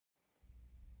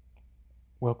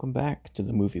Welcome back to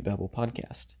the Movie Babble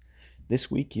podcast. This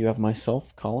week you have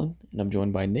myself, Colin, and I'm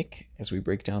joined by Nick as we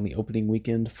break down the opening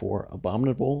weekend for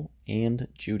Abominable and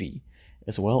Judy,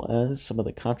 as well as some of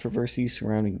the controversy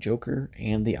surrounding Joker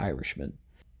and The Irishman.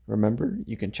 Remember,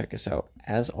 you can check us out,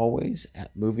 as always,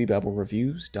 at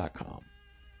moviebabblereviews.com.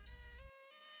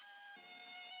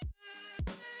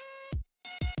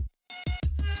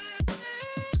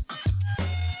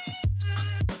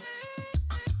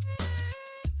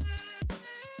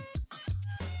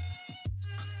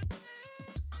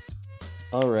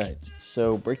 Alright,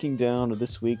 so breaking down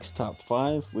this week's top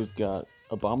 5, we've got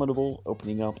Abominable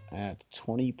opening up at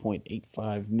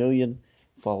 20.85 million,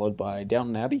 followed by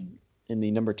Downton Abbey in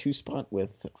the number 2 spot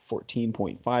with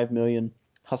 14.5 million.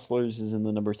 Hustlers is in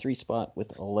the number 3 spot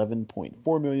with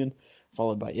 11.4 million,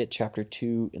 followed by It Chapter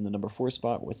 2 in the number 4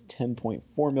 spot with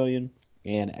 10.4 million,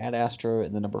 and Ad Astra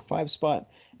in the number 5 spot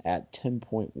at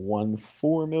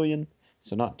 10.14 million,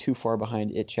 so not too far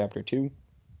behind It Chapter 2.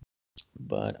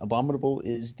 But Abominable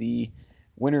is the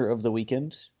winner of the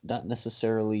weekend. Not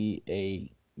necessarily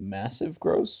a massive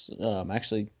gross.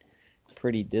 Actually,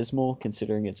 pretty dismal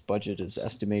considering its budget is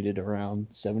estimated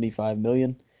around 75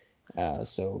 million.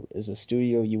 So as a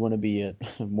studio, you want to be at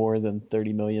more than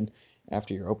 30 million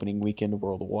after your opening weekend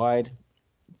worldwide.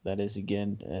 That is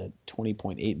again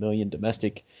 20.8 million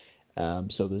domestic.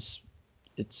 So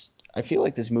I feel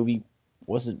like this movie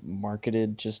wasn't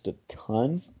marketed just a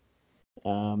ton.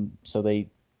 So they,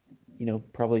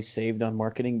 probably saved on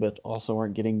marketing, but also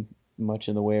aren't getting much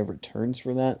in the way of returns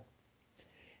for that.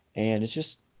 And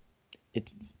it's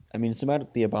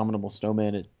about the Abominable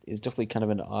Snowman. It is definitely kind of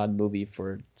an odd movie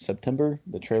for September.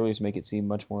 The trailers make it seem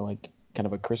much more like kind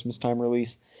of a Christmas time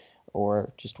release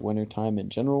or just winter time in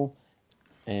general.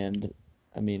 And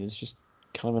it's just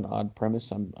kind of an odd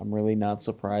premise. I'm really not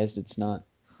surprised it's not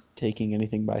taking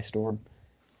anything by storm.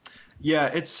 Yeah,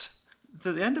 it's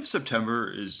the end of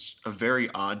September is a very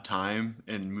odd time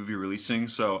in movie releasing.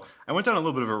 So I went down a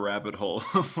little bit of a rabbit hole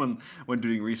when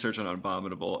doing research on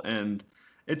Abominable, and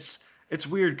it's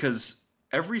weird because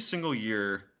every single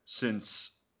year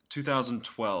since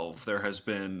 2012 there has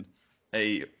been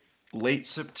a late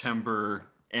September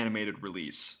animated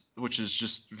release, which is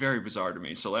just very bizarre to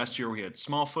me. So last year we had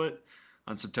Smallfoot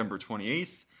on September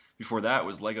 28th. Before that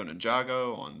was Lego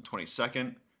Ninjago on the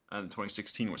 22nd. And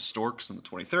 2016 was Storks on the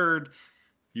 23rd.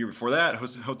 The year before that,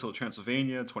 Hotel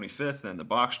Transylvania, 25th, and The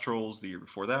Box Trolls the year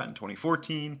before that in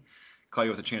 2014. Cloudy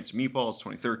with a Chance of Meatballs,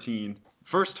 2013.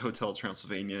 First Hotel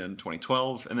Transylvania in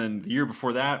 2012. And then the year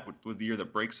before that was the year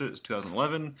that breaks it, is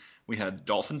 2011. We had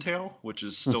Dolphin Tale, which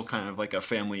is still kind of like a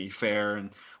family fare. And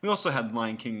we also had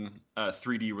Lion King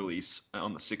 3D release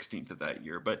on the 16th of that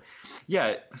year. But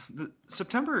yeah,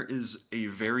 September is a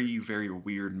very, very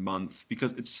weird month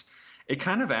because it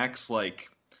kind of acts like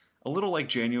a little like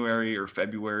January or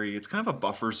February. It's kind of a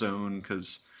buffer zone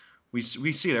because we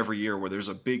see it every year where there's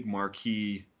a big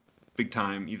marquee, big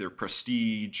time, either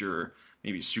prestige or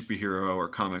maybe superhero or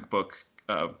comic book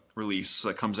release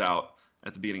that comes out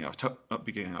at the beginning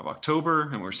of October,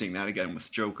 and we're seeing that again with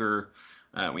Joker.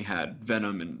 We had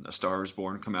Venom and A Star Is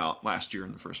Born come out last year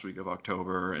in the first week of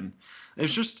October, and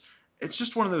it's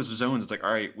just one of those zones. It's like,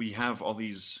 all right, we have all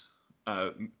these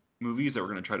movies that we're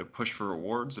going to try to push for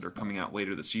awards that are coming out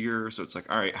later this year. So it's like,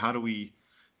 all right, how do we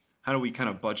kind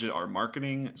of budget our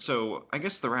marketing? So I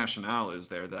guess the rationale is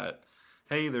there that,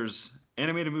 hey, there's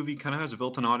animated movie kind of has a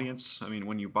built-in audience.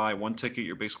 When you buy one ticket,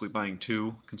 you're basically buying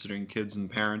two, considering kids and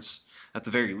parents at the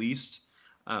very least.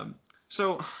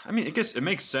 So I guess it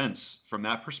makes sense from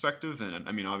that perspective.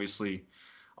 And obviously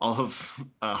all of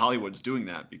Hollywood's doing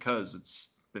that because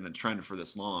it's been a trend for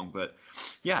this long. But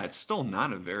yeah, it's still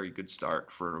not a very good start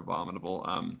for Abominable.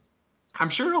 I'm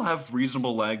sure it'll have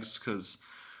reasonable legs because,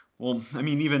 well,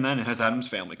 even then it has Addams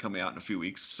Family coming out in a few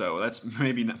weeks, so that's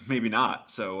maybe not.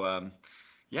 So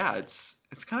yeah, it's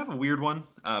kind of a weird one.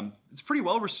 It's pretty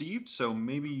well received, so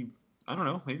maybe, I don't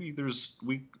know, maybe there's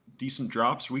decent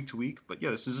drops week to week. But yeah,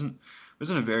 this isn't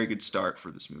a very good start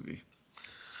for this movie.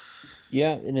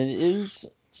 Yeah, and it is.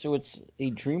 So it's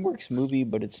a DreamWorks movie,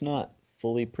 but it's not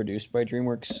fully produced by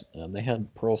DreamWorks. They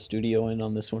had Pearl Studio in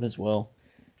on this one as well.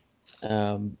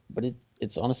 But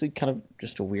it's honestly kind of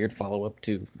just a weird follow-up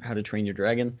to How to Train Your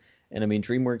Dragon. And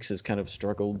DreamWorks has kind of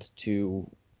struggled to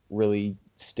really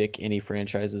stick any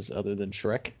franchises other than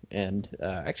Shrek. And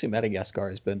actually Madagascar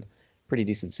has been pretty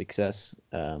decent success.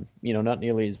 Not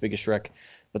nearly as big as Shrek,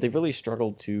 but they've really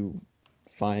struggled to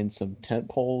find some tent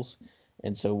poles.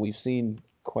 And so we've seen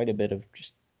quite a bit of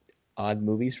just odd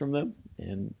movies from them,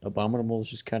 and Abominable is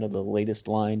just kind of the latest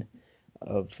line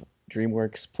of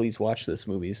DreamWorks please watch this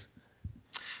movies.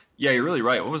 Yeah, you're really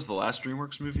right. What was the last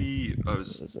DreamWorks movie? It It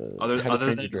was was other How to other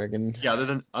Train than Your Dragon, yeah,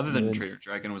 other and than then Trainer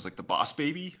Dragon was like the Boss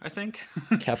Baby, I think.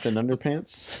 Captain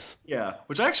Underpants. Yeah,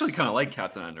 which I actually kind of like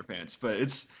Captain Underpants, but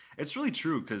it's really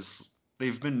true because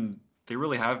they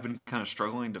really have been kind of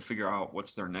struggling to figure out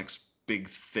what's their next big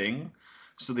thing.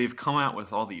 So they've come out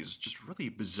with all these just really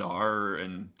bizarre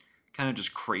and kind of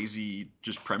just crazy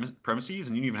just premises,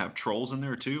 and you even have trolls in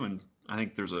there too. And I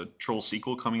think there's a troll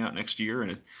sequel coming out next year,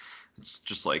 and it's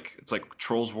just like it's like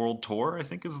Trolls World Tour, I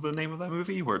think is the name of that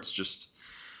movie, where it's just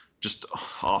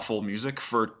awful music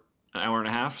for an hour and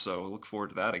a half. So look forward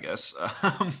to that, I guess.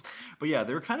 But yeah,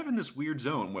 they're kind of in this weird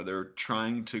zone where they're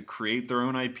trying to create their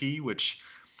own IP, which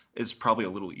is probably a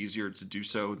little easier to do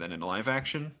so than in live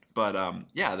action. But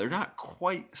yeah, they're not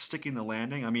quite sticking the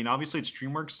landing. I mean, obviously it's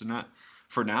DreamWorks. They're not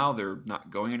for now. They're not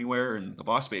going anywhere, and The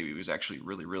Boss Baby was actually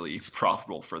really, really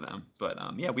profitable for them. But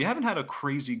yeah, we haven't had a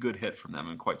crazy good hit from them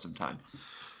in quite some time.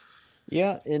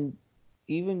 Yeah, and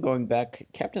even going back,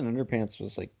 Captain Underpants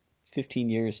was like 15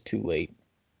 years too late.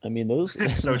 I mean, those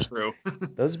It's so true.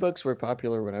 those books were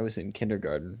popular when I was in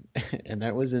kindergarten, and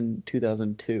that was in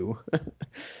 2002.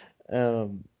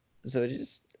 Um, so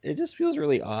it just feels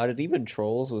really odd. And even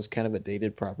Trolls was kind of a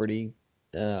dated property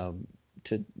um,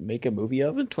 to make a movie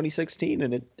of in 2016,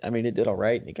 and I mean, it did all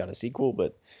right, and it got a sequel,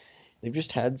 but they've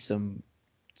just had some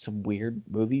weird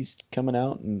movies coming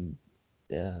out, and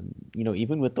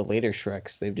even with the later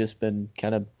Shreks, they've just been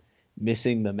kind of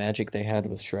missing the magic they had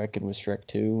with Shrek and with Shrek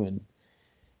 2. And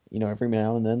every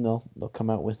now and then they'll come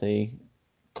out with a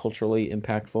culturally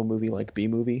impactful movie like B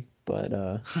movie, but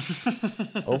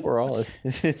overall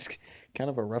it's kind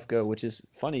of a rough go, which is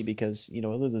funny because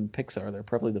other than Pixar, they're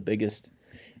probably the biggest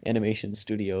animation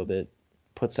studio that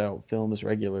puts out films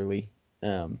regularly.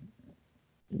 Um,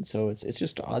 and so it's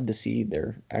just odd to see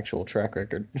their actual track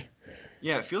record.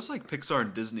 Yeah, it feels like Pixar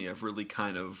and Disney have really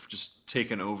kind of just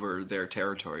taken over their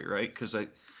territory, right? Because I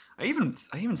even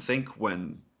think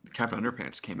when Captain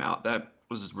Underpants came out, that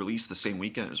was released the same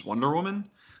weekend as Wonder Woman.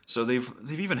 So they've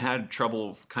even had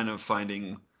trouble kind of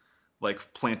finding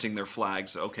like planting their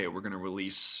flags. Okay, we're going to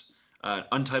release an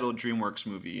untitled DreamWorks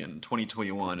movie in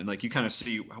 2021, and like you kind of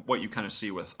see what you kind of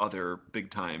see with other big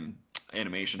time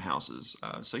animation houses.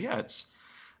 So yeah,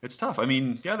 it's tough. I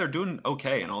mean, yeah, they're doing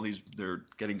okay, and all these they're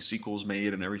getting sequels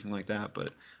made and everything like that.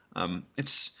 But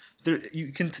it's there.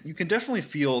 You can definitely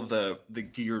feel the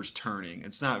gears turning.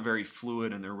 It's not very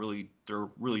fluid, and they're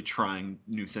really trying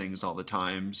new things all the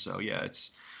time. So yeah,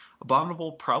 it's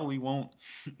Abominable probably won't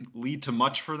lead to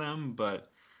much for them,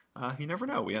 but you never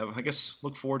know. We have, I guess,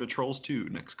 look forward to Trolls 2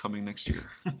 coming next year.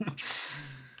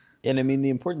 And I mean,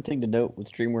 the important thing to note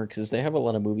with DreamWorks is they have a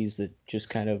lot of movies that just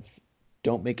kind of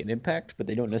don't make an impact, but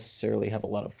they don't necessarily have a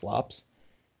lot of flops.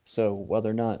 So while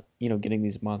they're not, getting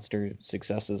these monster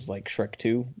successes like Shrek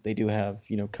 2, they do have,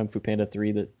 Kung Fu Panda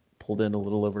 3 that pulled in a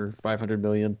little over 500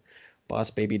 million.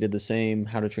 Boss Baby did the same.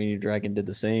 How to Train Your Dragon did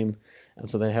the same. And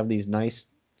so they have these nice,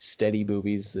 steady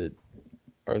movies that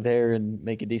are there and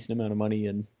make a decent amount of money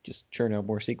and just churn out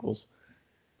more sequels.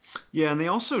 Yeah, and they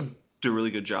also do a really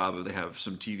good job of they have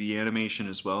some TV animation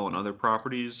as well and other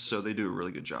properties, so they do a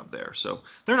really good job there. So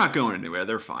they're not going anywhere.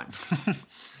 They're fine.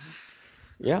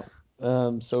 Yeah.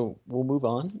 So we'll move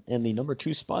on. And the number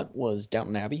two spot was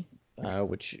Downton Abbey,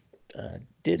 which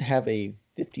did have a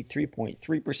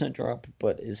 53.3% drop,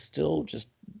 but is still just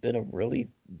been a really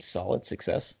solid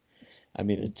success. I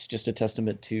mean, it's just a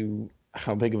testament to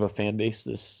how big of a fan base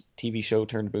this TV show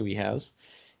turned movie has.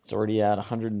 It's already at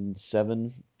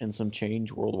 107 and some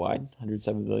change worldwide,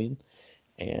 107 million,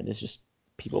 and it's just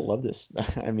people love this.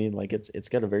 I mean, like it's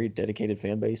got a very dedicated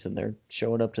fan base, and they're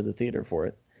showing up to the theater for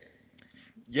it.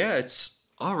 Yeah, it's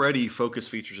already Focus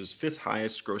Features' fifth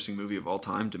highest grossing movie of all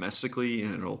time domestically,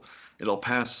 and it'll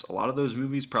pass a lot of those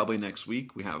movies probably next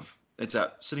week. It's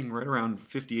at sitting right around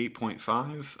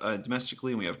 58.5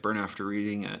 domestically, and we have Burn After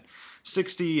Reading at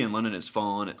 60, and London Has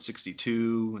Fallen at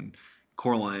 62, and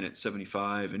Coraline at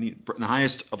 75, and the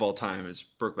highest of all time is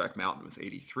Brokeback Mountain with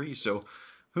 83. So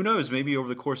who knows? Maybe over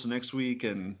the course of next week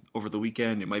and over the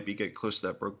weekend, it might be get close to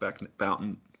that Brokeback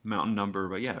Mountain number.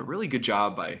 But yeah, really good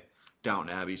job by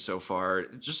Downton Abbey so far.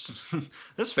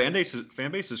 This fan base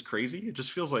is crazy. It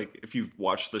just feels like if you've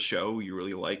watched the show, you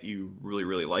really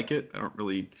really like it. I don't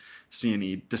really see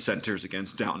any dissenters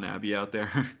against Downton Abbey out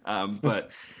there.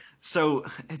 But so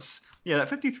it's yeah, that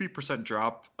 53%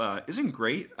 drop isn't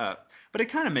great, but it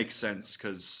kind of makes sense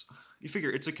because you figure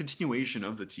it's a continuation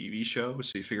of the TV show,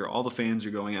 so you figure all the fans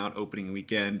are going out opening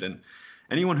weekend, and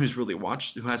anyone who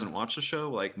hasn't watched the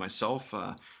show, like myself,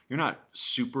 you're not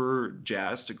super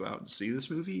jazzed to go out and see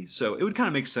this movie. So it would kind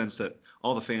of make sense that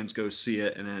all the fans go see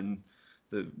it, and then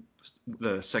the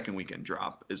the second weekend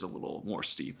drop is a little more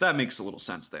steep. That makes a little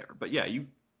sense there. But yeah, you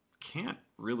can't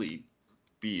really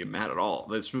be mad at all.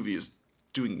 This movie is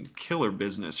doing killer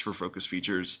business for Focus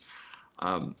Features.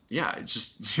 Yeah, it's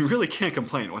just you really can't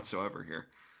complain whatsoever here.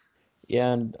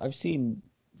 Yeah, and I've seen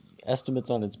estimates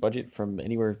on its budget from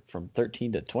anywhere from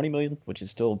 13 to 20 million, which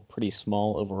is still pretty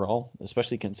small overall,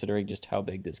 especially considering just how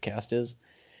big this cast is.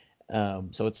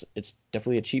 So it's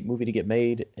definitely a cheap movie to get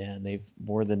made, and they've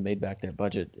more than made back their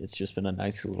budget. It's just been a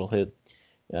nice little hit.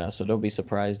 So don't be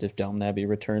surprised if Downton Abbey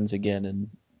returns again in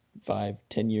 5,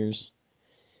 10 years.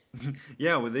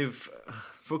 Yeah, well, they've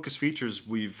Focus Features.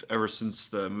 We've ever since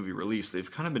the movie release, they've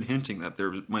kind of been hinting that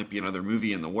there might be another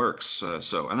movie in the works.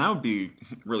 And that would be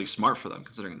really smart for them,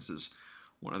 considering this is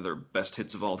one of their best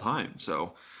hits of all time.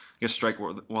 So, I guess strike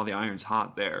while the iron's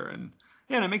hot there. And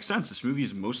yeah, and it makes sense. This movie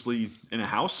is mostly in a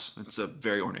house. It's a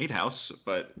very ornate house,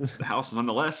 but it's the house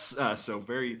nonetheless. So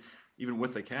very, even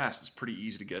with the cast, it's pretty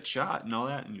easy to get shot and all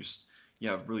that. And you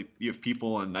have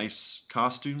people in nice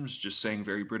costumes just saying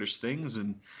very British things,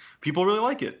 and people really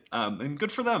like it. And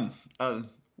good for them.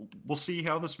 We'll see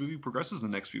how this movie progresses in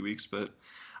the next few weeks, but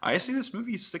I see this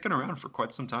movie sticking around for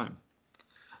quite some time.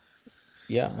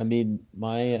 Yeah, I mean,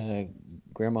 my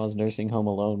grandma's nursing home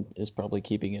alone is probably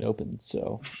keeping it open.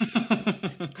 So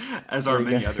As are there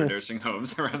you many other go. nursing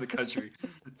homes around the country.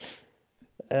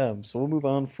 So we'll move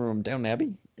on from Down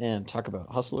Abbey and talk about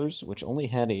Hustlers, which only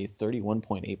had a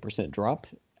 31.8% drop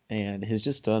and has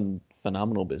just done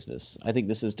phenomenal business. I think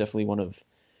this is definitely one of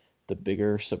the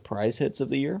bigger surprise hits of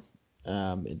the year.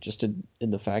 Just in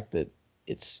the fact that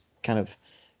it's kind of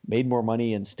made more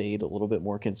money and stayed a little bit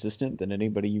more consistent than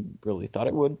anybody really thought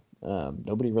it would.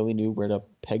 Nobody really knew where to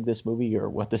peg this movie or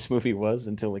what this movie was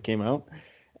until it came out,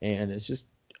 and it's just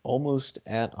almost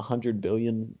at 100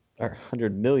 billion or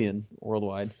 100 million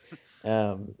worldwide,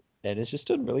 and it's just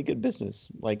doing really good business.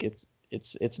 Like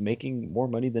it's making more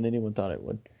money than anyone thought it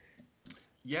would.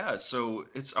 Yeah, so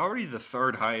it's already the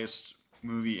third highest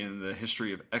movie in the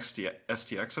history of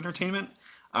STX Entertainment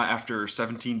after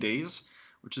 17 days,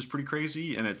 which is pretty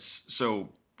crazy. And it's so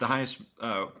the highest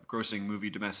grossing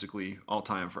movie domestically all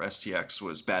time for STX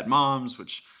was Bad Moms,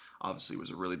 which obviously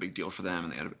was a really big deal for them.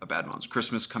 And they had a Bad Moms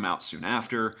Christmas come out soon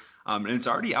after. And it's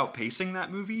already outpacing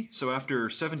that movie. So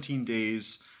after 17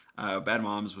 days, Bad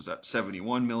Moms was at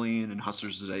 71 million and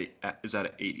Hustlers is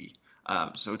at 80.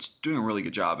 So it's doing a really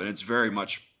good job, and it's very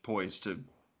much poised to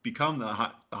become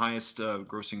the highest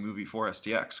grossing movie for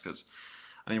STX. Because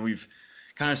I mean, we've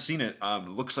kind of seen it. It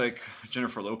looks like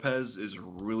Jennifer Lopez is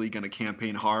really going to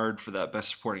campaign hard for that Best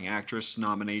Supporting Actress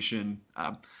nomination.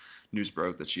 News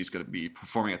broke that she's going to be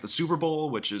performing at the Super Bowl,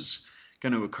 which is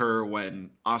going to occur when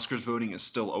Oscars voting is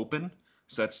still open.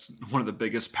 So that's one of the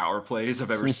biggest power plays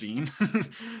I've ever seen.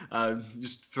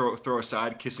 Just throw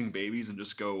aside kissing babies and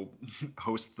just go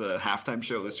host the halftime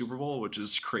show of the Super Bowl, which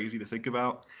is crazy to think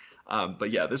about.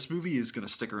 But yeah, this movie is going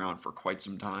to stick around for quite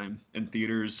some time in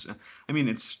theaters. I mean,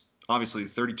 it's obviously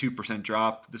 32%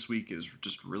 drop this week is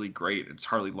just really great. It's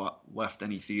hardly left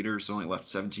any theaters, only left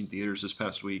 17 theaters this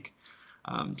past week.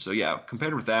 So yeah,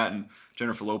 compared with that, and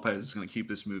Jennifer Lopez is going to keep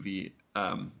this movie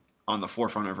on the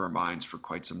forefront of our minds for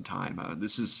quite some time.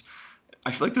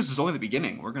 I feel like this is only the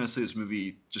beginning. We're going to see this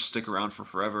movie just stick around for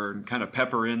forever and kind of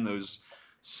pepper in those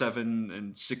 $7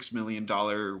 and $6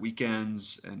 million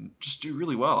weekends and just do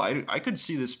really well. I could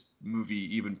see this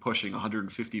movie even pushing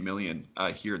 150 million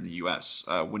here in the U.S.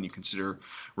 When you consider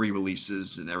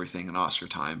re-releases and everything in Oscar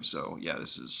time. So yeah,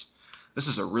 this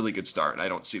is a really good start. I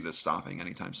don't see this stopping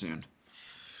anytime soon.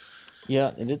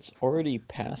 Yeah, and it's already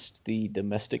passed the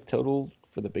domestic total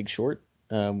for The Big Short,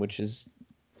 which is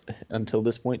until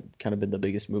this point kind of been the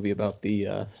biggest movie about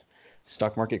the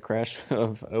stock market crash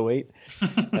of '08.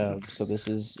 So this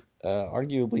is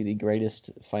arguably the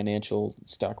greatest financial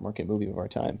stock market movie of our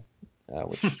time,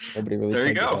 which nobody really There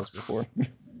you claimed it go. as before.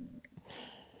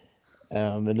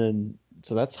 And then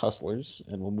so that's Hustlers,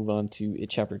 and we'll move on to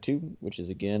It Chapter Two, which is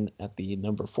again at the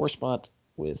number four spot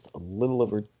with a little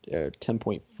over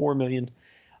 10.4 million,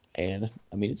 and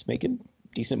I mean it's making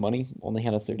decent money. Only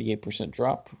had a 38%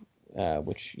 drop,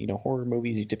 which horror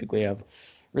movies you typically have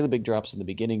really big drops in the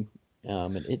beginning,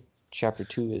 and It Chapter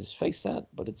Two has faced that,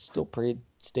 but it's still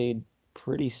stayed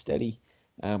pretty steady.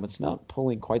 It's not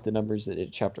pulling quite the numbers that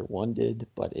It Chapter One did,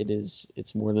 but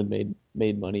it's more than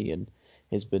made money and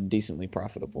has been decently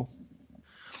profitable.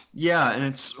 Yeah, and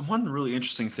it's one really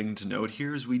interesting thing to note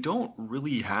here is we don't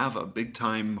really have a big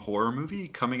time horror movie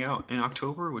coming out in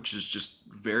October, which is just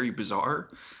very bizarre.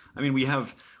 I mean, we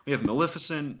have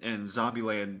Maleficent and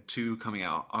Zombieland 2 coming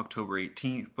out October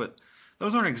 18th, but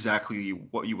those aren't exactly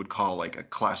what you would call like a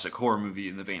classic horror movie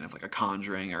in the vein of like a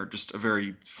Conjuring or just a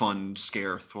very fun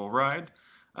scare thrill ride.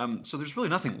 So there's really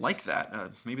nothing like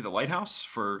that. Maybe The Lighthouse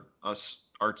for us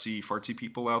artsy fartsy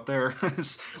people out there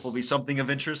will be something of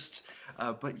interest.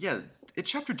 But yeah,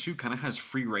 Chapter Two kind of has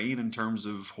free reign in terms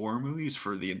of horror movies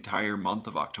for the entire month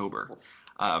of October.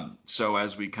 So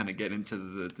as we kind of get into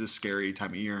the scary time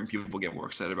of year and people get more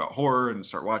excited about horror and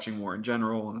start watching more in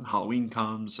general, and then Halloween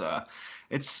comes, I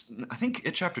think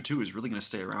Chapter Two is really going to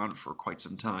stay around for quite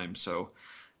some time. So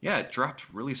yeah, it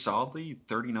dropped really solidly,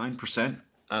 39%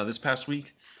 this past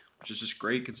week, which is just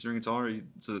great considering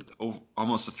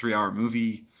almost a 3 hour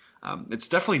movie. It's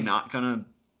definitely not going to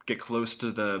get close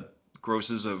to the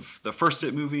grosses of the first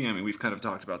It movie. I mean, we've kind of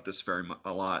talked about this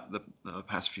a lot the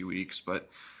past few weeks, but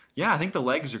yeah, I think the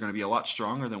legs are going to be a lot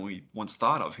stronger than we once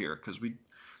thought of here because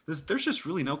there's just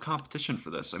really no competition for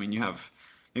this. I mean, you have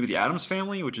maybe the Addams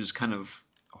Family, which is kind of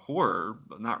horror,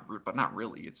 but not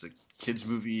really. It's a kids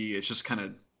movie. It's just kind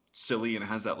of silly and it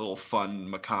has that little fun,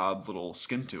 macabre little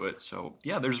skin to it. So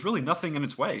yeah, there's really nothing in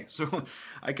its way. So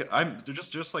they're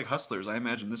just like Hustlers. I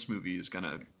imagine this movie is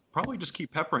gonna probably just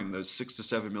keep peppering those $6 to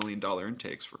 $7 million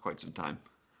intakes for quite some time.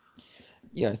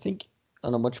 Yeah, I think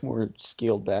on a much more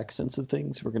scaled back sense of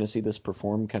things, we're going to see this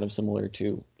perform kind of similar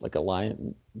to like the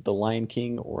Lion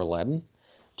King or Aladdin,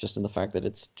 just in the fact that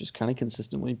it's just kind of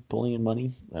consistently pulling in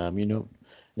money. You don't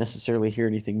necessarily hear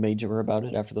anything major about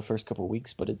it after the first couple of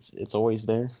weeks, but it's always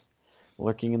there,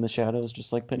 lurking in the shadows,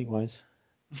 just like Pennywise.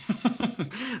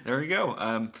 There you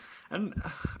go. And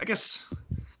I guess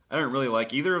I don't really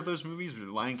like either of those movies,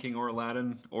 Lion King or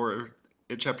Aladdin or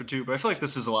Chapter Two. But I feel like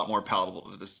this is a lot more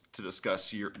palatable to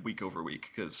discuss week over week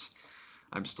because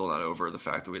I'm still not over the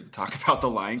fact that we had to talk about the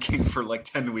Lion King for like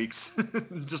 10 weeks,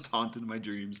 just haunted my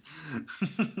dreams.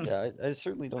 Yeah, I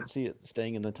certainly don't see it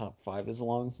staying in the top five as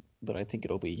long, but I think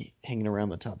it'll be hanging around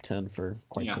the top 10 for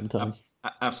quite Yeah, some time.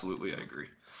 absolutely, I agree.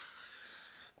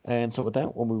 And so with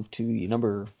that, we'll move to the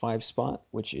number five spot,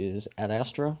 which is Ad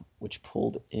Astra, which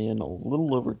pulled in a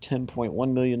little over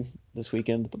 10.1 million this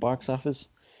weekend at the box office.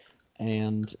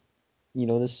 And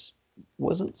this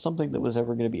wasn't something that was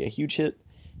ever going to be a huge hit.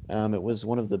 It was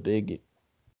one of the big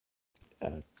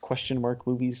question mark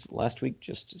movies last week,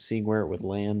 just seeing where it would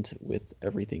land with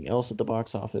everything else at the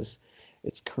box office.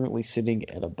 It's currently sitting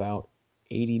at about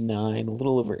 89, a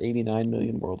little over 89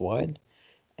 million worldwide,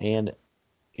 and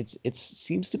it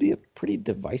seems to be a pretty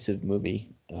divisive movie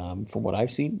from what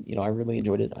I've seen. I really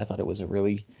enjoyed it. I thought it was a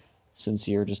really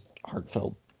sincere, just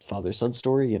heartfelt father son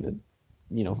story, and it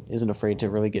isn't afraid to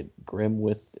really get grim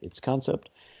with its concept.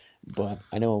 But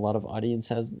I know a lot of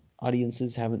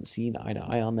audiences haven't seen eye to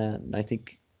eye on that, and I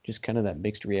think just kind of that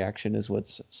mixed reaction is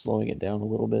what's slowing it down a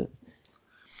little bit.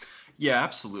 Yeah,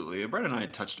 absolutely. Brett and I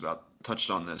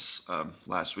touched on this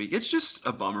last week. It's just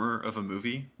a bummer of a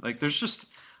movie. Like there's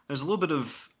a little bit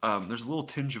of there's a little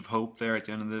tinge of hope there at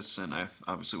the end of this, and I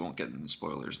obviously won't get into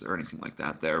spoilers there or anything like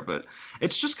that there, but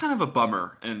it's just kind of a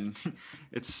bummer, and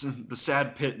it's the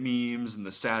sad pit memes and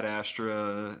the sad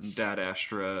Astra and Dad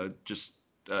Astra just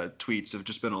tweets have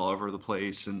just been all over the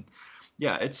place, and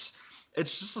yeah, it's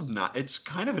just not. It's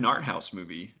kind of an art house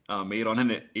movie made on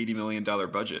an $80 million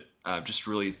budget. Just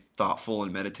really thoughtful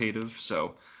and meditative.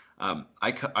 So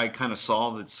I kind of saw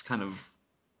this kind of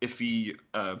iffy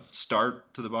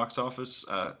start to the box office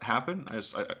happen.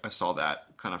 I saw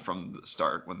that kind of from the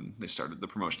start when they started the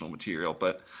promotional material,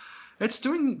 but it's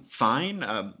doing fine.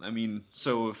 I mean,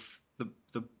 so if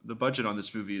the budget on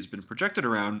this movie has been projected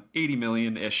around 80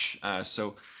 million ish,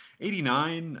 so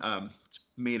 89. It's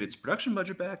made its production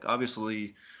budget back.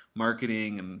 Obviously,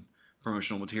 marketing and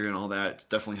promotional material and all that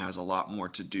definitely has a lot more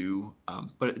to do.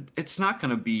 But it's not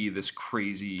going to be this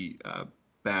crazy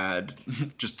bad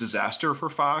just disaster for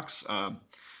Fox.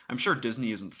 I'm sure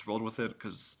Disney isn't thrilled with it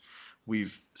because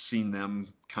we've seen them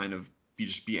kind of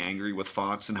be angry with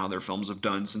Fox and how their films have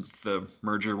done since the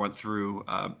merger went through.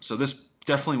 So this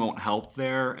definitely won't help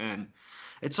there, and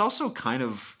it's also kind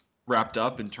of wrapped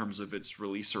up in terms of its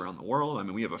release around the world. I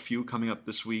mean, we have a few coming up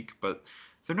this week, but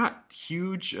they're not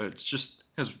huge. It's just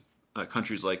as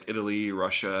countries like Italy,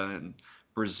 Russia, and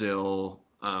Brazil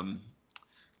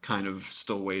kind of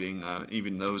still waiting.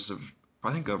 Even those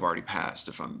I think have already passed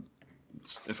if I'm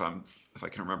if I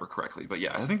can remember correctly. But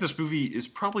yeah, I think this movie is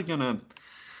probably gonna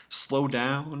slow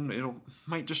down. It'll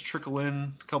might just trickle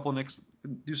in a couple next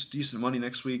do decent money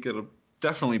next week. It'll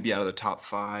definitely be out of the top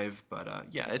five. But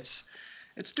yeah, it's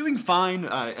doing fine.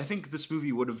 I think this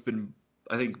movie would have been.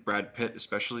 I think Brad Pitt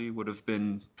especially would have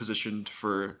been positioned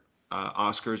for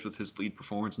Oscars with his lead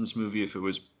performance in this movie if it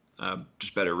was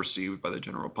just better received by the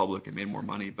general public and made more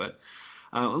money. But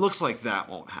it looks like that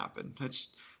won't happen.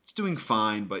 it's doing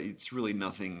fine, but it's really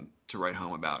nothing to write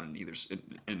home about in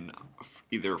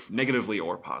either negatively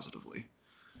or positively.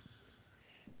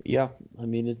 Yeah, I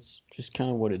mean it's just kind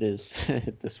of what it is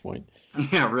at this point.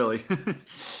 Yeah, really.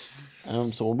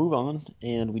 So we'll move on,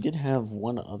 and we did have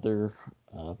one other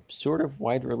sort of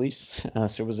wide release.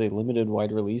 So it was a limited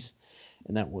wide release,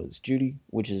 and that was Judy,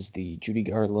 which is the Judy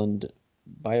Garland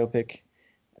biopic,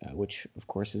 which of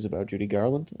course is about Judy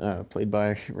Garland, played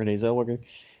by Renee Zellweger.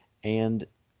 And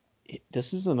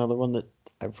this is another one that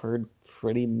I've heard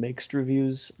pretty mixed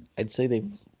reviews. I'd say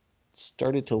they've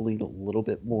started to lean a little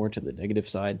bit more to the negative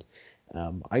side.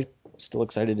 I'm still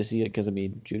excited to see it because I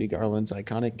mean Judy Garland's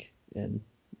iconic, and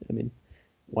I mean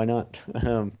why not?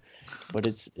 But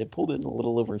it pulled in a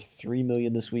little over 3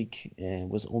 million this week and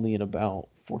was only in about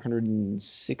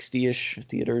 460-ish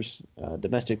theaters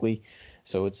domestically.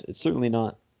 So it's certainly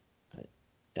not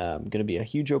going to be a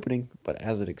huge opening, but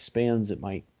as it expands, it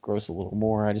might gross a little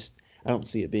more. I don't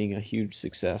see it being a huge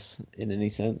success in any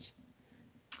sense.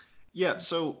 Yeah,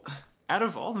 so out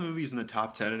of all the movies in the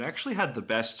top 10, it actually had the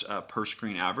best per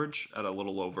screen average at a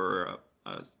little over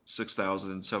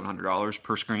 $6,700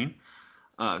 per screen.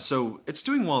 So it's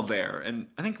doing well there. And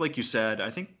I think, like you said, I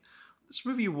think this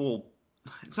movie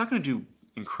it's not going to do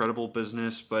incredible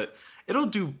business, but it'll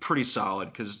do pretty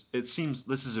solid because it seems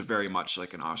this is a very much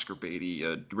like an Oscar Beatty,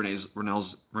 Renee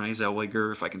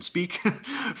Zellweger, if I can speak,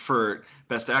 for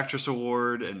Best Actress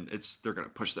award, and they're going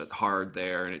to push that hard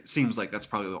there, and it seems like that's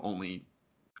probably the only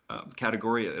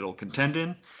category it'll contend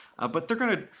in. But they're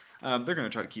gonna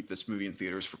try to keep this movie in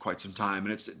theaters for quite some time,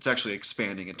 and it's actually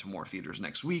expanding into more theaters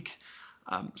next week.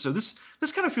 So this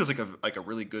kind of feels like a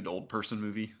really good old person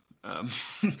movie.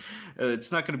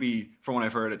 It's not going to be, from what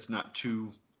I've heard, it's not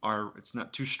too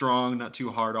strong, not too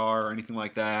hard R or anything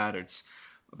like that. It's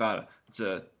a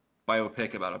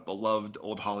biopic about a beloved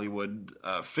old Hollywood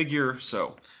figure.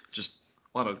 So just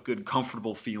a lot of good,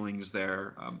 comfortable feelings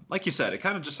there. Like you said, it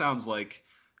kind of just sounds like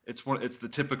it's the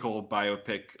typical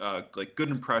biopic, like good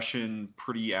impression,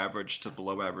 pretty average to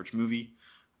below average movie.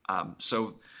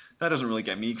 So that doesn't really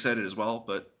get me excited as well,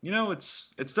 but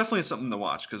it's definitely something to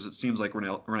watch because it seems like Renee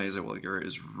Zellweger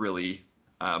is really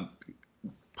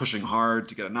pushing hard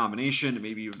to get a nomination and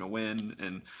maybe even a win.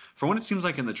 And for what it seems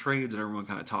like in the trades and everyone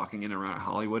kind of talking in and around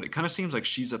Hollywood, it kind of seems like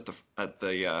she's at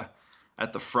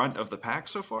the front of the pack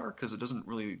so far because it doesn't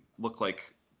really look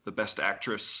like the Best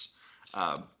Actress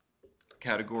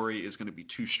category is going to be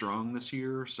too strong this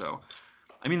year. So,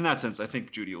 I mean, in that sense, I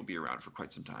think Judy will be around for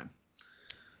quite some time.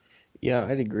 Yeah,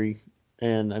 I'd agree.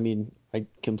 And I mean, I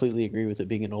completely agree with it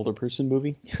being an older person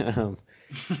movie. um,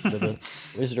 the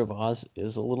Wizard of Oz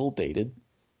is a little dated.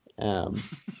 Um,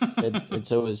 and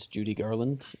so is Judy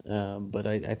Garland. But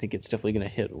I think it's definitely going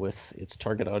to hit with its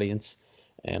target audience.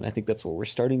 And I think that's what we're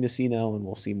starting to see now, and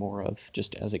we'll see more of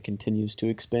just as it continues to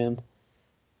expand.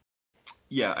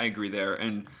 Yeah, I agree there.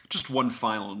 And just one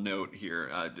final note here.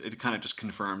 It kind of just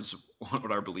confirms what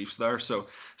our beliefs are. So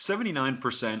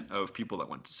 79% of people that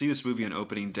went to see this movie on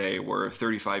opening day were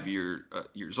 35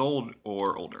 years old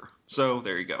or older. So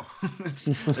there you go.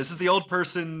 This is the old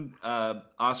person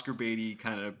Oscar Beatty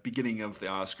kind of beginning of the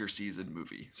Oscar season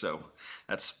movie. So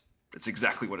that's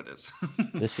exactly what it is.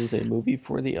 This is a movie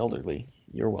for the elderly.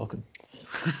 You're welcome.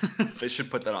 They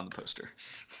should put that on the poster.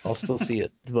 I'll still see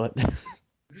it, but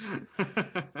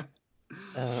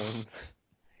um,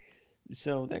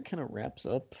 so that kind of wraps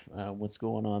up what's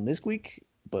going on this week.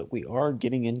 But we are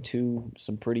getting into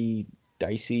some pretty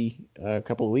dicey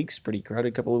couple of weeks, pretty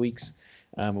crowded couple of weeks.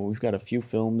 We've got a few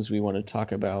films we want to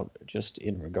talk about just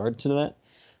in regard to that.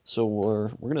 So we're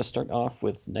gonna start off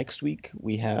with next week.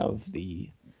 We have the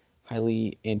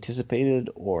highly anticipated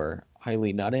or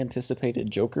highly not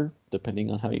anticipated Joker, depending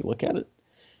on how you look at it.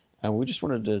 We just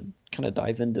wanted to kind of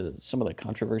dive into some of the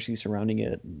controversy surrounding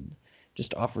it and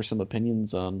just offer some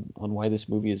opinions on why this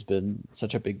movie has been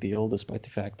such a big deal, despite the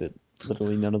fact that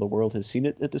literally none of the world has seen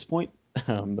it at this point.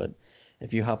 But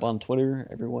if you hop on Twitter,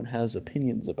 everyone has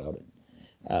opinions about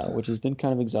it, which has been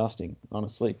kind of exhausting,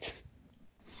 honestly.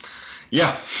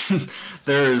 Yeah,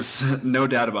 there's no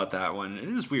doubt about that one. It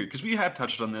is weird because we have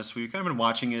touched on this. We've kind of been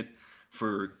watching it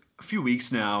for a few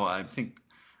weeks now. I think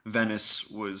the Venice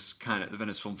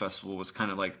Film Festival was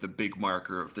kind of like the big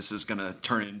marker of this is going to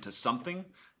turn into something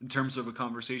in terms of a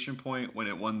conversation point when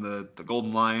it won the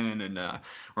Golden Lion and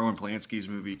Roman Polanski's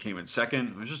movie came in second.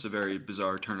 It was just a very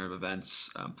bizarre turn of events.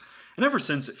 And ever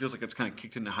since, it feels like it's kind of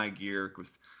kicked into high gear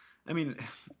with, I mean,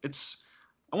 it's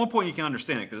at one point you can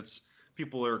understand it because it's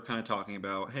people are kind of talking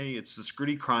about, hey, it's this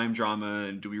gritty crime drama,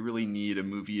 and do we really need a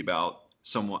movie about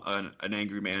an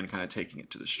angry man kind of taking it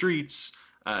to the streets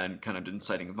and kind of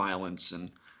inciting violence?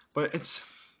 But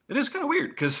it is kind of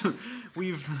weird because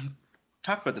we've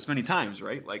talked about this many times,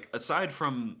 right? Like aside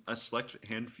from a select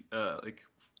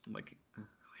like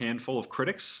handful of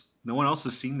critics, no one else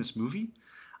has seen this movie.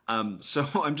 So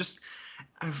I'm just,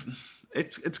 I've,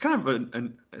 it's kind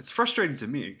of it's frustrating to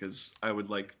me because I would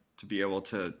like to be able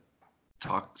to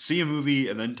see a movie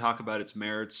and then talk about its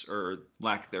merits or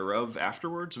lack thereof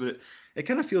afterwards, but it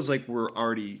kind of feels like we're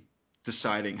already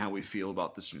deciding how we feel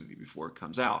about this movie before it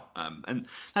comes out. And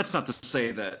that's not to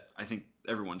say that I think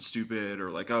everyone's stupid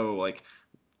or like, oh, like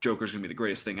Joker's gonna be the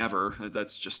greatest thing ever.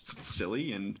 That's just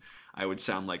silly, and I would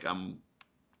sound like I'm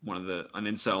an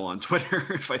incel on Twitter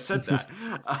if I said that.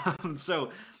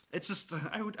 So it's just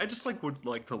I just would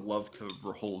like to love to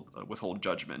withhold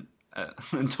judgment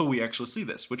until we actually see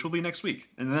this, which will be next week,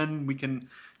 and then we can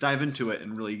dive into it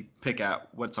and really pick out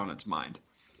what's on its mind.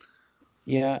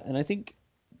 Yeah, and I think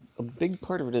a big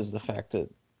part of it is the fact that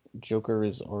Joker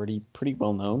is already pretty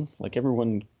well known. Like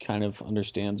everyone kind of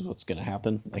understands what's going to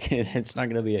happen. Like it's not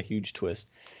going to be a huge twist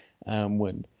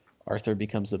when Arthur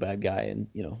becomes the bad guy and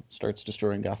starts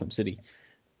destroying Gotham City.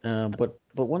 But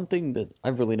one thing that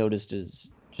I've really noticed is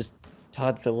just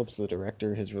Todd Phillips, the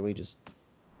director, has really just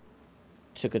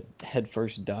took a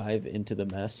headfirst dive into the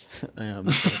mess.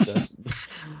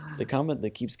 The comment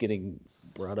that keeps getting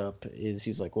brought up is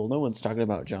he's like, well, no one's talking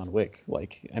about John Wick.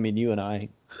 Like, I mean, you and I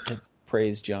have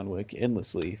praised John Wick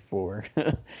endlessly for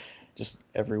just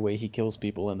every way he kills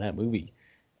people in that movie.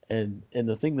 And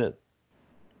the thing that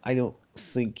I don't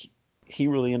think he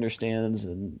really understands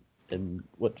and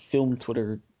what film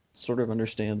Twitter sort of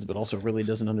understands but also really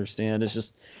doesn't understand is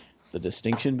just the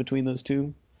distinction between those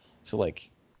two. So like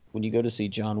when you go to see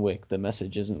John Wick, the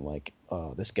message isn't like,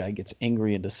 oh, this guy gets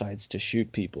angry and decides to shoot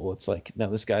people. It's like, no,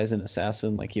 this guy's an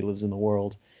assassin, like he lives in the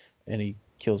world and he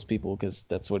kills people because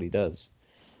that's what he does.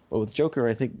 But with Joker,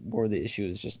 I think more of the issue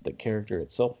is just the character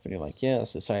itself. And you're like, yeah,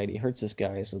 society hurts this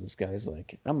guy, so this guy's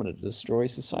like, I'm going to destroy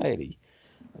society.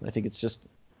 And I think it's just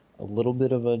a little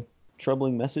bit of a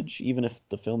troubling message, even if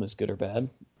the film is good or bad.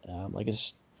 Like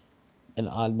it's an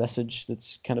odd message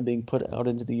that's kind of being put out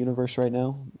into the universe right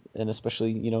now, and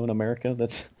especially in America,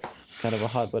 that's kind of a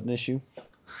hot button issue.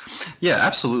 Yeah,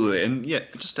 absolutely, and yeah,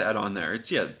 just to add on there,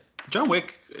 it's John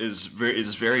Wick is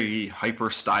very hyper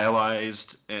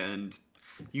stylized, and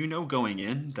going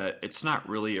in that it's not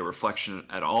really a reflection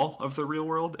at all of the real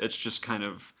world. It's just kind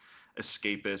of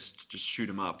escapist, just shoot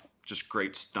 'em up, just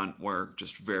great stunt work,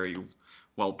 just very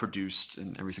well produced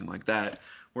and everything like that.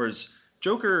 Whereas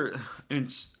Joker, and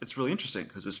it's really interesting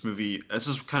because this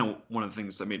is kind of one of the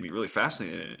things that made me really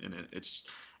fascinated in it.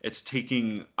 It's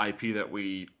taking IP that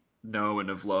we know and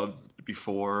have loved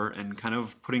before and kind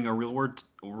of putting a real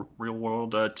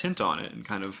world tint on it and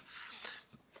kind of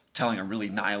telling a really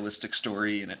nihilistic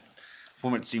story. And from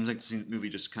what it seems like, this movie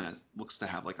just kind of looks to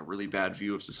have like a really bad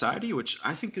view of society, which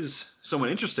I think is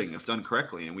somewhat interesting if done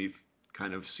correctly. And we've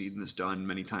kind of seen this done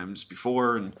many times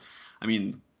before. And I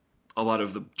mean, a lot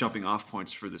of the jumping off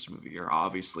points for this movie are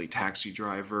obviously Taxi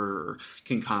Driver or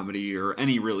King Comedy or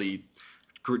any really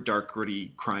dark,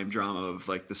 gritty crime drama of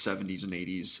like the 70s and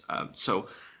 80s. So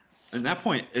at that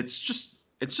point, it's just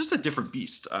a different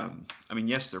beast. I mean,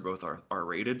 yes, they're both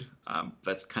R-rated.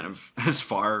 That's kind of as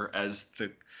far as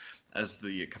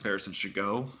the comparison should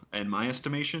go, in my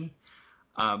estimation.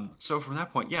 So from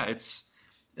that point, yeah, it's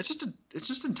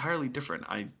just entirely different.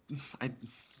 I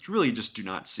really just do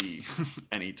not see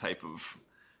any type of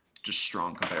just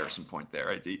strong comparison point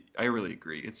there. I really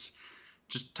agree. It's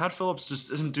just Todd Phillips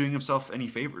just isn't doing himself any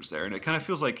favors there, and it kind of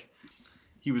feels like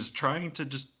he was trying to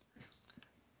just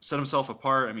set himself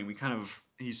apart. I mean,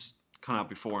 he's come out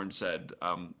before and said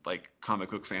like comic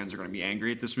book fans are going to be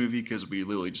angry at this movie because we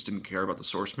literally just didn't care about the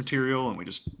source material and we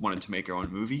just wanted to make our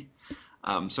own movie.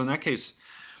 So in that case,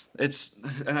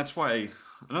 and that's why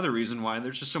another reason why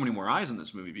there's just so many more eyes in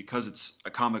this movie, because it's a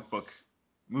comic book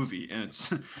movie, and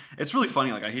it's really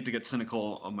funny. Like I hate to get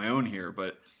cynical on my own here,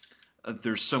 but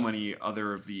there's so many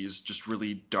other of these just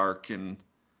really dark and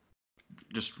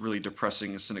just really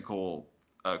depressing, cynical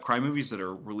crime movies that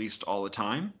are released all the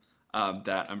time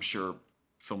that I'm sure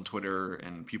film Twitter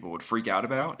and people would freak out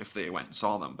about if they went and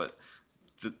saw them. But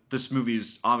this movie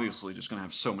is obviously just going to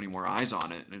have so many more eyes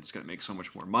on it, and it's going to make so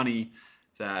much more money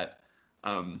that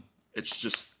it's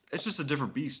just a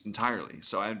different beast entirely.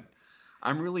 So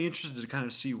I'm really interested to kind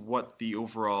of see what the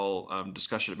overall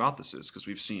discussion about this is, because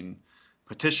we've seen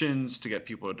petitions to get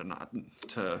people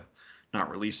to not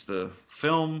release the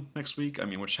film next week. I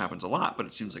mean, which happens a lot, but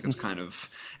it seems like it's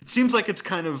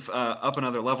kind of up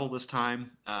another level this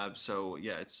time. So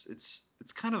yeah, it's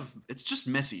just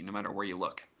messy no matter where you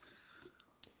look.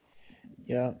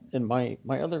 Yeah, and my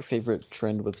other favorite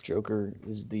trend with Joker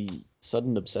is the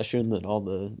sudden obsession that all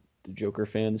the Joker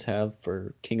fans have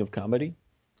for King of Comedy,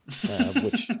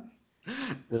 which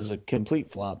was a complete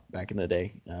flop back in the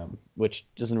day, which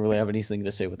doesn't really have anything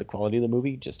to say with the quality of the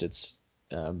movie, just its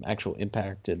actual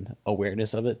impact and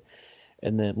awareness of it.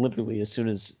 And then literally as soon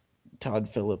as Todd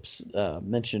Phillips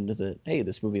mentioned that, hey,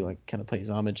 this movie like kind of pays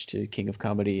homage to King of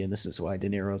Comedy, and this is why De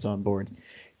Niro's on board,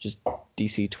 just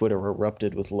DC Twitter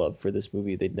erupted with love for this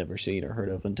movie they'd never seen or heard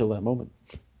of until that moment.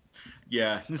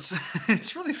 Yeah,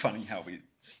 it's really funny how we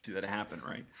see that happen,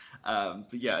 right?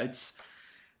 But yeah, it's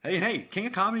hey, King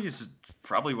of Comedy is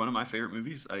probably one of my favorite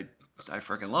movies. I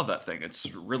freaking love that thing.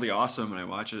 It's really awesome, and I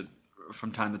watch it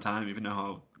from time to time, even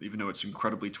though it's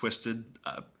incredibly twisted.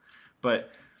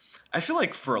 But I feel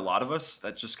like for a lot of us,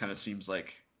 that just kind of seems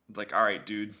like all right,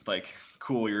 dude, like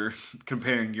cool. You're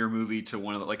comparing your movie to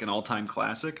one of like an all time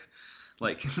classic,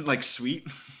 like like sweet,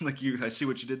 like you. I see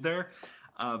what you did there.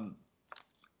 Um,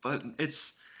 but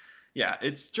it's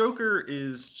Joker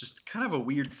is just kind of a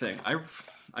weird thing.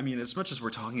 I mean, as much as we're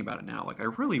talking about it now, like I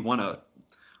really want to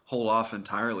hold off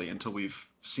entirely until we've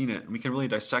seen it and we can really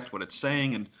dissect what it's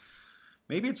saying. And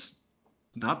maybe it's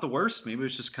not the worst. Maybe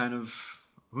it's just kind of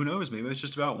who knows. Maybe it's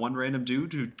just about one random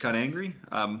dude who got angry.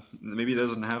 Maybe it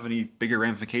doesn't have any bigger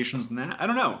ramifications than that. I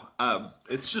don't know.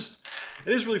 It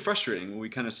is really frustrating when we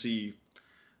kind of see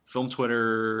film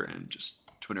Twitter and just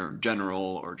Twitter in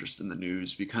general, or just in the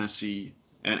news. We kind of see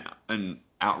an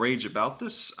outrage about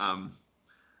this. I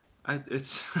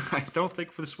don't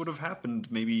think this would have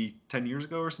happened maybe 10 years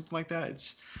ago or something like that.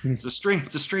 It's a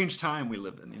strange time we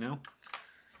live in, you know.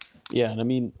 Yeah, and I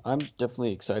mean, I'm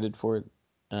definitely excited for it.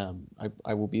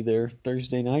 I will be there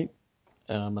Thursday night,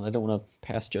 and I don't want to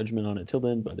pass judgment on it till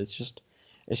then, but it's just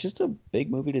a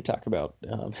big movie to talk about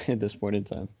at this point in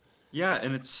time. Yeah,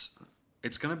 and it's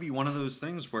gonna be one of those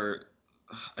things where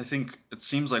I think it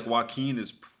seems like Joaquin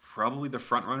is probably the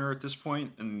front runner at this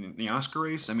point in the Oscar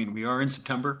race. I mean, we are in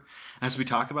September as we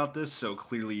talk about this, so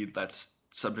clearly that's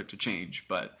subject to change.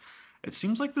 But it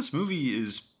seems like this movie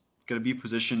is going to be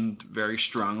positioned very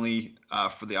strongly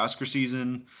for the Oscar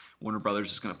season. Warner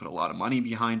Brothers is going to put a lot of money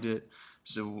behind it.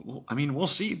 So, I mean, we'll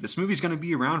see. This movie's going to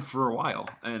be around for a while.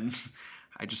 And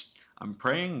I'm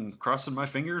praying, crossing my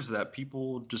fingers that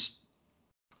people just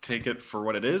take it for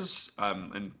what it is,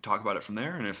 and talk about it from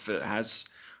there. And if it has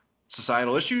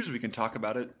societal issues, we can talk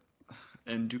about it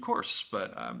in due course.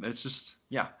 But it's just,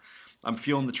 yeah, I'm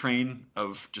feeling the train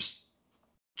of just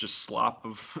slop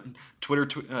of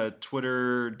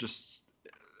Twitter, just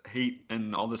hate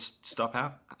and all this stuff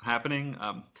happening.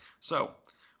 So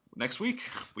next week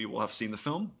we will have seen the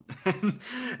film,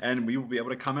 and we will be able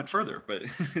to comment further. But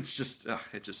it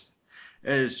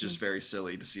is just very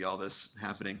silly to see all this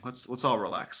happening. Let's all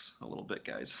relax a little bit,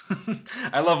 guys.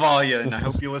 I love all you, and I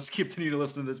hope you continue to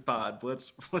listen to this pod.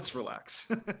 But let's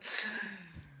relax.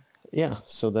 Yeah,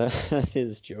 so that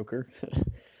is Joker.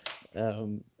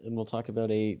 And we'll talk about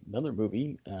another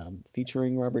movie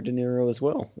featuring Robert De Niro as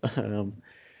well,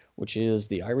 which is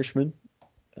The Irishman,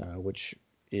 which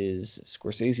is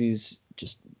Scorsese's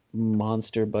just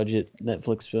monster budget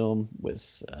Netflix film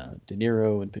with De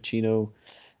Niro and Pacino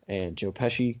and Joe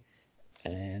Pesci,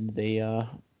 and they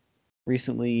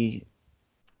recently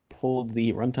pulled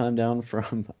the runtime down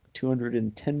from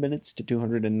 210 minutes to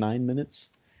 209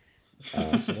 minutes.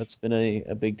 So that's been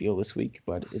a big deal this week,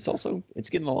 but it's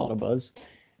getting a lot of buzz,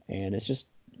 and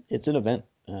it's an event.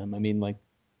 I mean, like,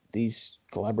 these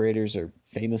collaborators are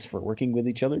famous for working with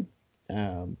each other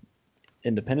um,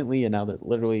 independently, and now that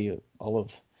literally all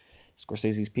of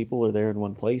Scorsese's people are there in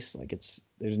one place, like,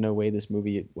 there's no way this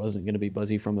movie wasn't going to be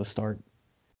buzzy from the start.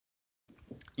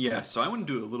 Yeah, so I want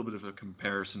to do a little bit of a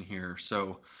comparison here.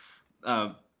 So,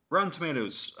 uh, Rotten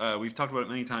Tomatoes, we've talked about it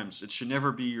many times. It should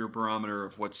never be your barometer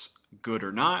of what's good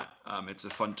or not. It's a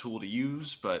fun tool to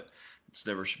use, but it's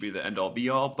never should be the end all be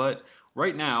all. But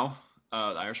right now, The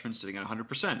Irishman's sitting at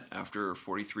 100% after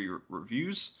 43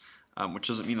 reviews, which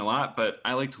doesn't mean a lot. But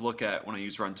I like to look at, when I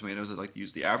use Rotten Tomatoes, I like to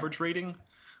use the average rating,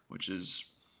 which is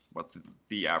what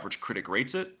the average critic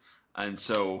rates it. And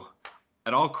so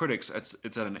at all critics, it's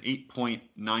at an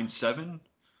 8.97.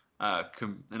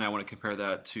 And I want to compare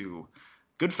that to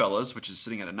Goodfellas, which is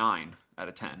sitting at a 9 out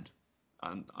of 10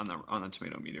 on the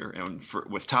tomato meter, and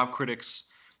with top critics,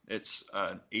 it's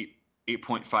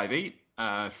 8.58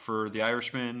 for The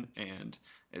Irishman, and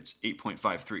it's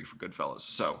 8.53 for Goodfellas.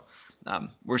 So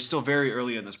we're still very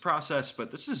early in this process,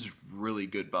 but this is really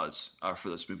good buzz for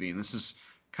this movie, and this is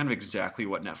kind of exactly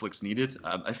what Netflix needed.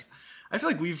 I feel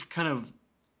like we kind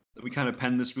of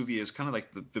penned this movie as kind of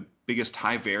like the biggest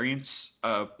high variance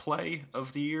play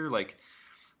of the year. Like,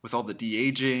 with all the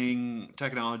de-aging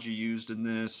technology used in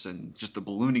this and just the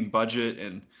ballooning budget,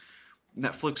 and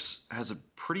Netflix has a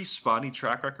pretty spotty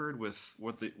track record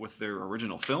with their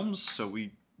original films. So I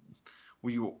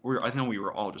know we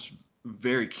were all just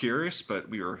very curious, but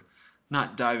we were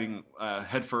not diving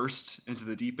headfirst into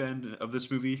the deep end of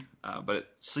this movie. But it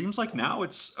seems like now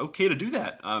it's okay to do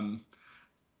that.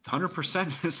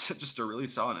 100% is just a really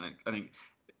solid, and I think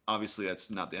obviously that's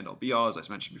not the end all be all, as I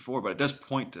mentioned before, but it does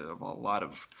point to a lot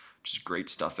of just great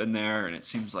stuff in there, and it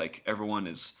seems like everyone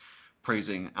is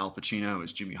praising Al Pacino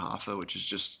as Jimmy Hoffa, which is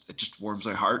it just warms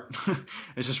my heart.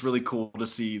 It's just really cool to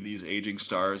see these aging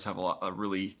stars have a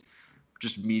really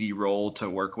just meaty role to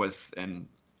work with, and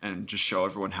just show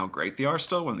everyone how great they are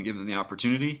still when they give them the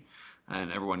opportunity.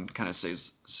 And everyone kind of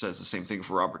says the same thing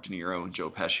for Robert De Niro and Joe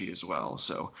Pesci as well.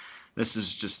 So this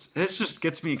just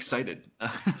gets me excited.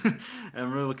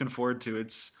 I'm really looking forward to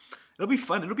it. It'll be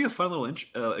fun. It'll be a fun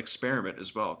little experiment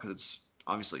as well, because it's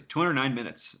obviously 209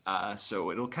 minutes. So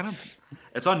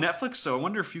it's on Netflix. So I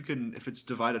wonder if it's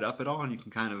divided up at all, and you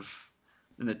can kind of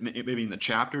maybe in the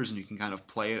chapters, and you can kind of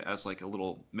play it as like a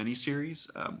little mini series.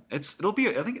 I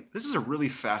think this is a really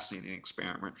fascinating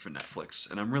experiment for Netflix,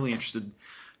 and I'm really interested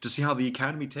to see how the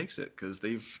Academy takes it, because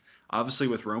they've obviously,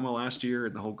 with Roma last year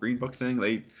and the whole Green Book thing,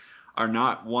 they are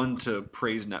not one to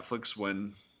praise Netflix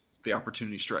when the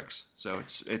opportunity strikes. So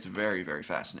it's very, very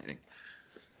fascinating.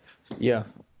 Yeah,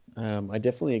 I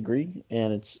definitely agree,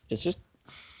 and it's just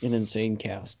an insane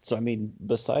cast. So I mean,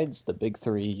 besides the big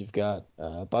three, you've got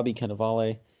Bobby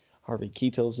Cannavale, Harvey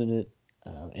Keitel's in it,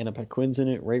 Anna Paquin's in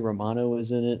it, Ray Romano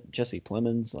is in it, Jesse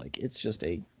Plemons. Like, it's just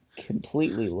a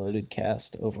completely loaded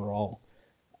cast overall,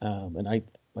 and I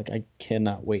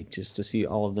cannot wait just to see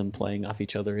all of them playing off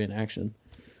each other in action.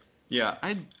 Yeah,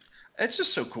 it's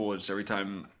just so cool. Just every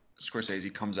time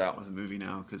Scorsese comes out with a movie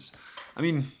now, because I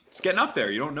mean, it's getting up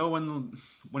there. You don't know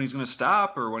when he's going to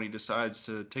stop, or when he decides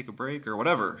to take a break or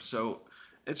whatever. So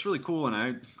it's really cool,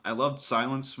 and I loved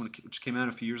Silence, which came out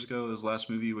a few years ago. His last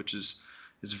movie, which is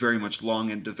very much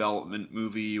long in development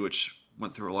movie, which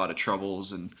went through a lot of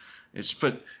troubles, and it's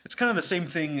kind of the same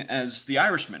thing as The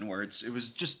Irishman, where it was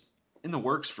just in the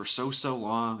works for so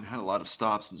long. It had a lot of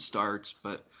stops and starts,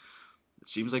 but it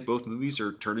seems like both movies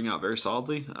are turning out very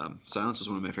solidly. Silence was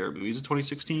one of my favorite movies of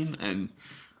 2016, and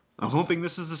I'm hoping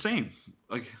this is the same.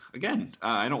 Like, again,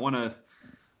 I'm not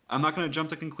going to jump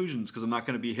to conclusions, because I'm not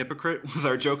going to be a hypocrite with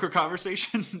our Joker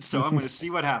conversation. So I'm going to see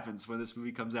what happens when this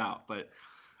movie comes out. But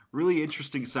really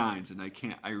interesting signs, and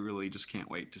I really just can't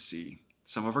wait to see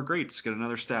some of our greats get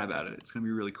another stab at it. It's going to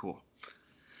be really cool.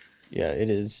 Yeah, it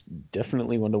is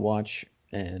definitely one to watch,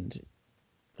 and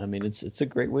I mean, it's a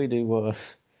great way to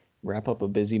wrap up a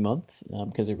busy month,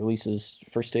 because it releases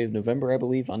first day of November, I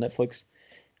believe, on Netflix,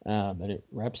 and it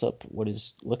wraps up what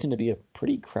is looking to be a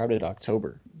pretty crowded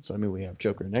October. So I mean, we have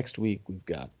Joker next week, we've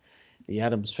got The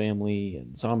Addams Family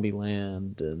and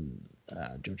Zombieland and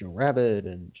Jojo Rabbit,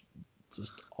 and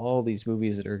just all these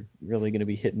movies that are really going to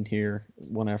be hitting here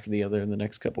one after the other in the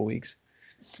next couple weeks.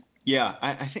 Yeah,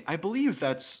 I believe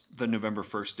that's the November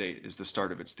 1st date is the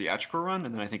start of its theatrical run,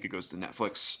 and then I think it goes to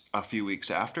Netflix a few weeks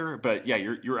after. But yeah,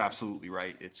 you're absolutely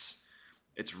right. It's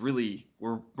really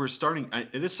we're starting.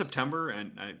 It is September,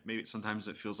 and maybe sometimes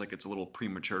it feels like it's a little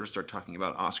premature to start talking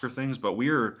about Oscar things, but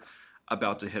we're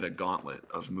about to hit a gauntlet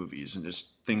of movies, and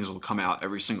just things will come out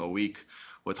every single week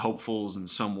with hopefuls, and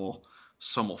some will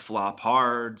flop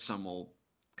hard, some will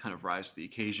kind of rise to the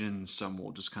occasion, some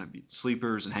will just kind of be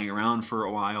sleepers and hang around for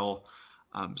a while.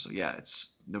 So yeah,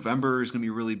 November is going to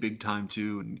be a really big time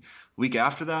too, and the week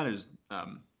after that is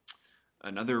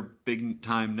another big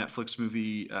time Netflix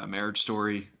movie, Marriage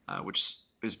Story, which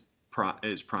is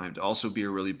primed to also be a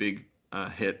really big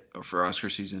hit for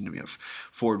Oscar season. We have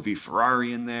Ford v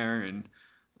Ferrari in there, and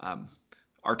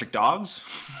Arctic Dogs.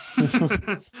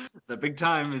 The big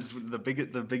time is the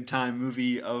big time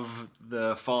movie of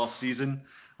the fall season,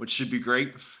 which should be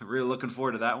great. Really looking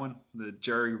forward to that one. The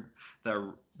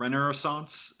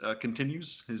Renaissance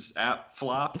continues. His app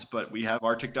flopped, but we have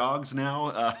Arctic Dogs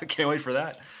now. I can't wait for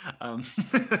that.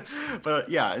 But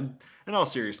yeah, in all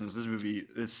seriousness, this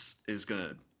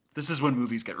is when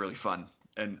movies get really fun,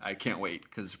 and I can't wait,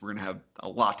 because we're gonna have a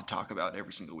lot to talk about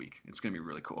every single week. It's gonna be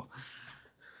really cool.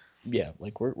 Yeah,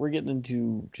 like we're getting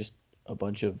into just a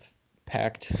bunch of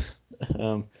packed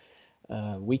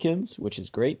weekends, which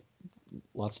is great.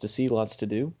 Lots to see, lots to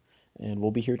do, and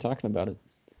we'll be here talking about it.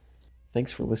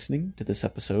 Thanks for listening to this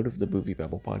episode of the Movie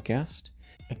Babble podcast.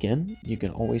 Again, you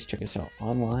can always check us out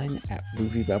online at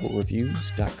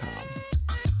moviebabblereviews.com.